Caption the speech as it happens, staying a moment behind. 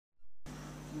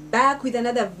back with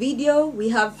another video. We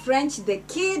have French the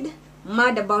Kid,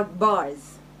 mad about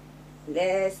bars.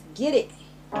 Let's get it.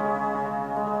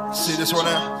 See this one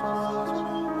here?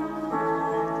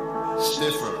 It's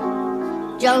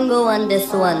different. Jungle on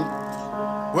this one.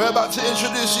 We're about to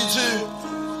introduce you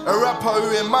to a rapper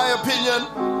who, in my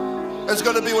opinion, is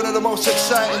going to be one of the most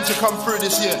exciting to come through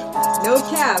this year. No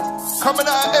cap. Coming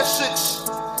out of Essex.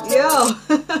 Yo,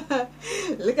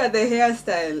 look at the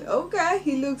hairstyle. Okay,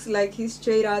 he looks like he's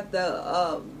straight out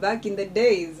the back in the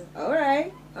days.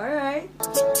 Alright.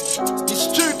 He's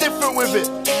too different with it.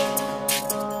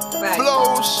 Right.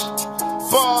 Flows,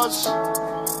 bars.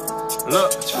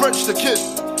 Look, it's French the Kid.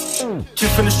 Kid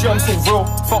from the street, I'm so real.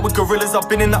 Fuck with gorillas, I've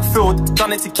been in that field.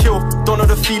 Done it to kill, don't know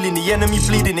the feeling. The enemy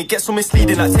bleeding, it gets so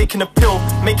misleading. Like taking a pill,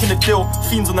 making a deal.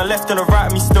 Fiends on the left and the right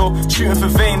of me still. Shooting for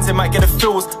veins, it might get the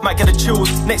feels, might get the chills.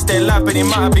 Next day alive, but it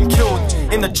might have been killed.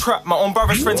 In the trap, my own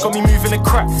brother's friends got me moving the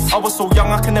crack. I was so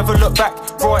young, I can never look back.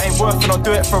 Bro, it ain't worth it, I'll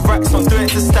do it for racks, don't do it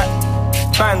to stack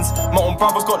bands. My own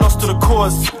brother got lost to the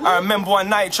cause. I remember one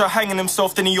night he tried hanging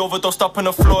himself, then he overdosed up on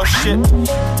the floor. Shit.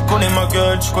 Tu connais ma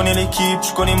gueule, tu connais l'équipe,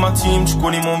 tu connais ma team, tu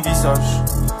connais mon visage.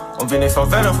 On vient des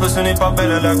favelles, ce n'est pas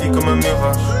belle, la vie comme un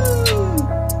mirage.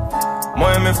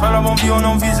 Moi et mes frères, la bonne vie, on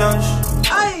envisage.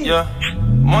 Yeah.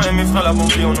 Moi et mes frères, la bonne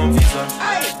vie, on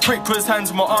envisage. Prick put his hands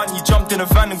on my aunt, he jumped in a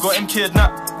van and got him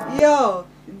kidnapped. Yo,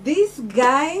 this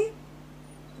guy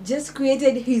just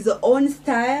created his own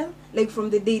style. Like from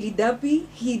the Daily Duppy,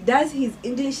 he does his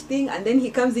English thing and then he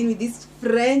comes in with this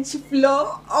French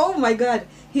flow. Oh my god,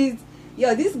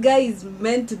 this guy is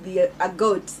meant to be a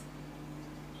goat.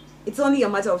 It's only a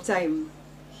matter of time.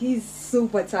 He's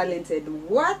super talented.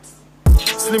 What?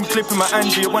 Slim clip in my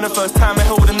Angie, it went the first time I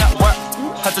held in that whack.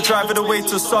 Had to drive it away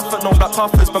to Suffolk, no black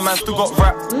puffers, but man still got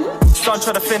rap. Son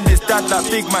tried to fend his dad like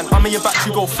big man, I'm in your back,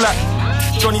 you go flat.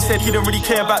 Johnny said he don't really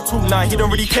care about talk now, he don't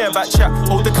really care about chat.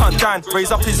 Hold the cunt down,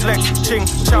 raise up his legs, ching,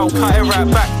 chow, cut it right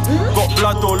back. Got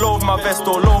blood all over my vest,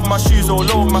 all over my shoes, all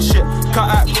over my shit. Cut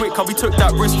out quick, how we took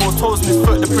that wrist, 4 toes in his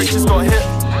foot, the prick just got hit.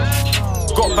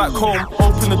 Got back home,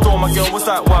 opened the door, my girl was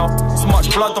like, wow. So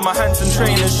much blood on my hands and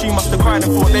trainers, she must have cried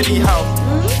and thought, baby, how?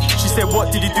 She said,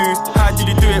 what did you do? How did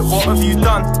you do it? What have you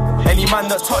done? Any man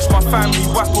that touched my family,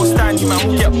 whack or stand, you man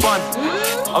will get bun.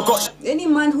 I got any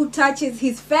man who touches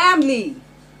his family.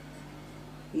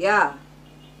 Yeah.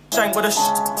 Shank with a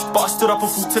but I stood up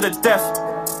and fought to the death.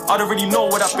 I don't really know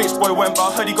where that bitch boy went, but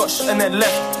I heard he got shot and then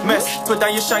left. Mess, put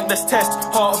down your shank, let's test.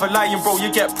 Heart of a lion, bro, you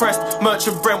get pressed.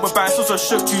 Merchant Brent with bands, also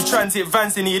shook you. Transit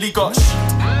vans in here, he got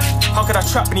How could I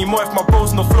trap anymore if my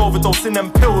bros on the floor overdosing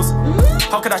them pills?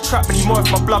 How could I trap anymore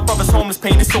if my blood brother's homeless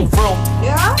pain is so real?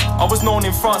 Yeah? I was known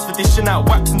in France for dishing out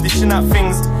wax and dishing out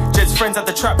things. Jed's friends at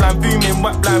the trap line booming,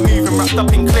 whack line moving, wrapped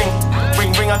up in cling.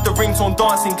 Ring at the ringtone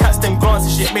dancing, cats them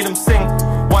glancing, shit made them sing.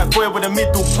 White boy with a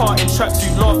middle part in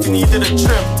tracksuit laughing, he did a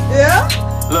trim. Yeah?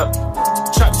 Look,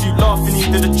 tracksuit laughing, he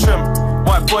did a trim.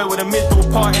 White boy with a middle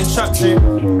part in tracksuit.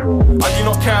 I do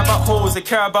not care about hoes, I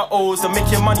care about O's. I'm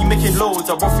making money, making loads.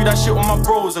 I roll through that shit with my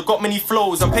bros. I got many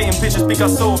flows, I'm painting pictures big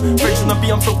as so. French on the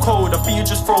beat, I'm so cold, I feel you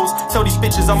just froze. Tell these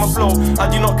bitches I'm a flow. I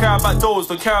do not care about those,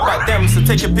 don't care about them. So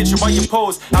take a picture while you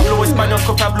pose. Hablo español,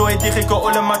 hablo Got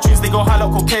all of my tunes, they go high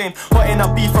like cocaine. Hot in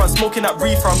that beef, I'm smoking that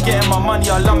reefer. I'm getting my money,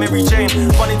 I love Mary Jane.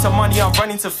 Running to money, I'm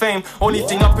running to fame. Only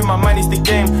thing up in my mind is the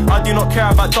game. I do not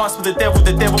care about dance with the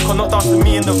devil cannot dance with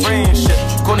me in the rain. Shit,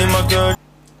 got in my girl.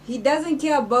 He doesn't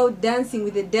care about dancing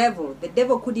with the devil. The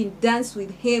devil couldn't dance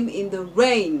with him in the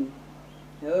rain.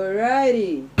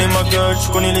 Alrighty. Tu connais ma gueule,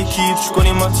 tu connais l'équipe, tu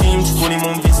connais ma team, tu connais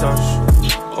mon visage.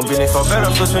 On vient des favelles,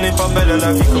 après ce n'est pas belle,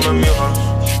 la vie comme un mirage.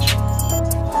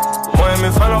 Moi et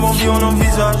mes frères, la bonne vie, on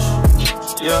envisage.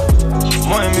 Yeah.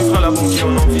 Moi et mes frères, la bonne vie,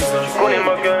 on envisage. Tu connais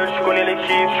ma gueule, tu connais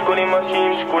l'équipe, tu connais ma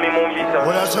team, tu connais mon visage.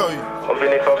 What I tell you? On vient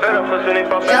des favelles, après ce n'est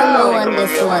pas belle, la Jungle vie on comme un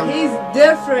this mirage. one. He's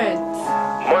different.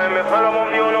 Moi et mes frères, la bonne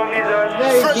vie, on envisage.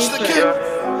 Very French the different.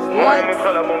 Kid. Moi et mes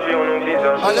frères, la bonne vie, on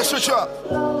envisage. Alright, let's switch up.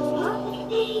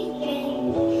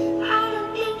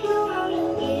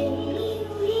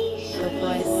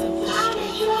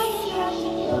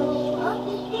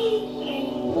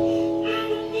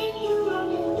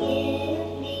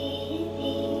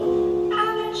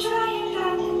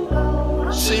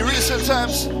 See, recent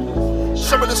times,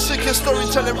 some of the sickest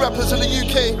storytelling rappers in the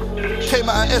UK came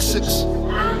out of Essex.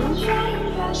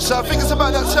 So I think it's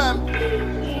about that time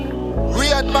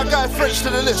we add my guy French to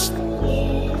the list.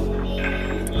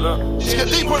 Look. Let's get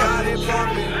deep on it.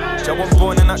 I wasn't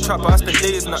born in that trap, but I spent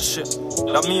days in that shit.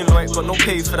 Like me and Lloyd got no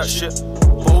pay for that shit.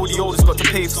 But all the oldest got to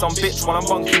pay for some bitch while I'm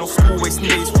bunking off school, wasting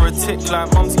days for a tick.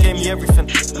 Like, mums gave me everything,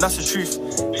 and that's the truth.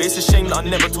 But it's a shame that I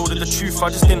never told her the truth. I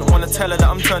just didn't want to tell her that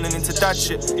I'm turning into dad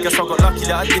shit. Guess I got lucky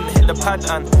that I didn't hit the pad,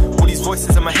 and all these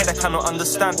voices in my head I cannot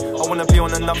understand. I wanna be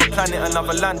on another planet,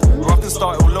 another land, where I can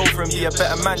start all over and be a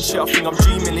better man. Shit, I think I'm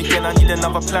dreaming again, I need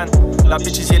another plan. Like,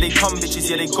 bitches, yeah they come, bitches,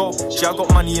 yeah they go. Yeah, I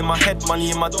got money in my head, money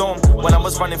in my dome. When I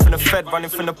was running from the Fed, running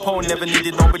from the pole, never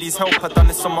needed nobody's help, I done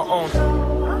this on my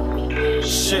own.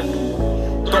 Shit,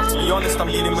 got to be honest, I'm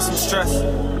dealing with some stress.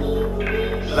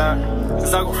 Like,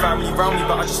 cause I got family around me,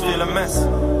 but I just feel a mess.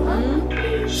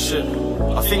 Shit,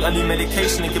 I think I need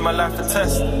medication to give my life a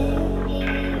test.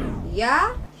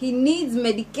 Yeah, he needs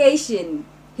medication.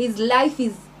 His life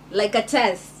is like a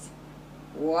test.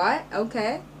 What?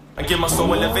 Okay. I give my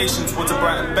soul elevation towards a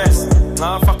bright and best.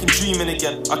 Now I'm fucking dreaming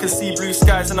again. I can see blue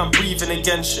skies and I'm breathing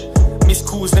again. Shit, missed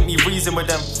calls, let me reason with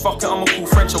them. Fuck it, I'm a cool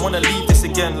French, I wanna leave this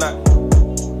again. Like,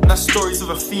 that's stories of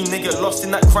a fiend. They get lost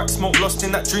in that crack smoke, lost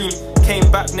in that dream. Came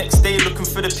back next day looking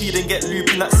for the P, then get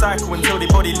looped in that cycle until their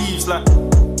body leaves. Like,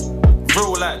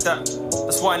 real like that.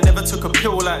 That's why I never took a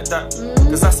pill like that.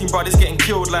 Cause I seen brothers getting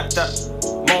killed like that.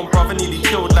 My own brother nearly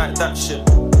killed like that. Shit,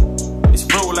 it's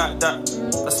real like that.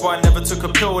 That's why I never took a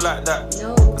pill like that.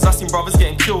 No. Cause I seen brothers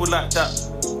getting killed like that.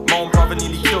 My own brother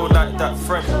nearly killed like that,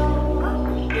 friend.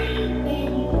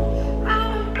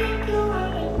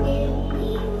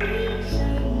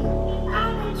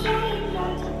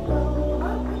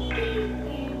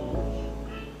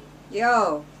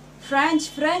 Yo, French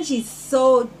is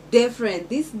so different.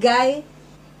 This guy,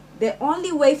 the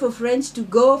only way for French to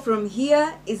go from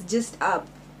here is just up.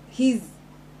 He's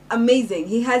amazing.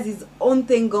 He has his own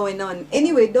thing going on.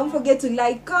 Anyway, don't forget to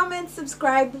like, comment,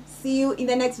 subscribe. See you in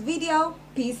the next video.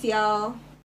 Peace, y'all.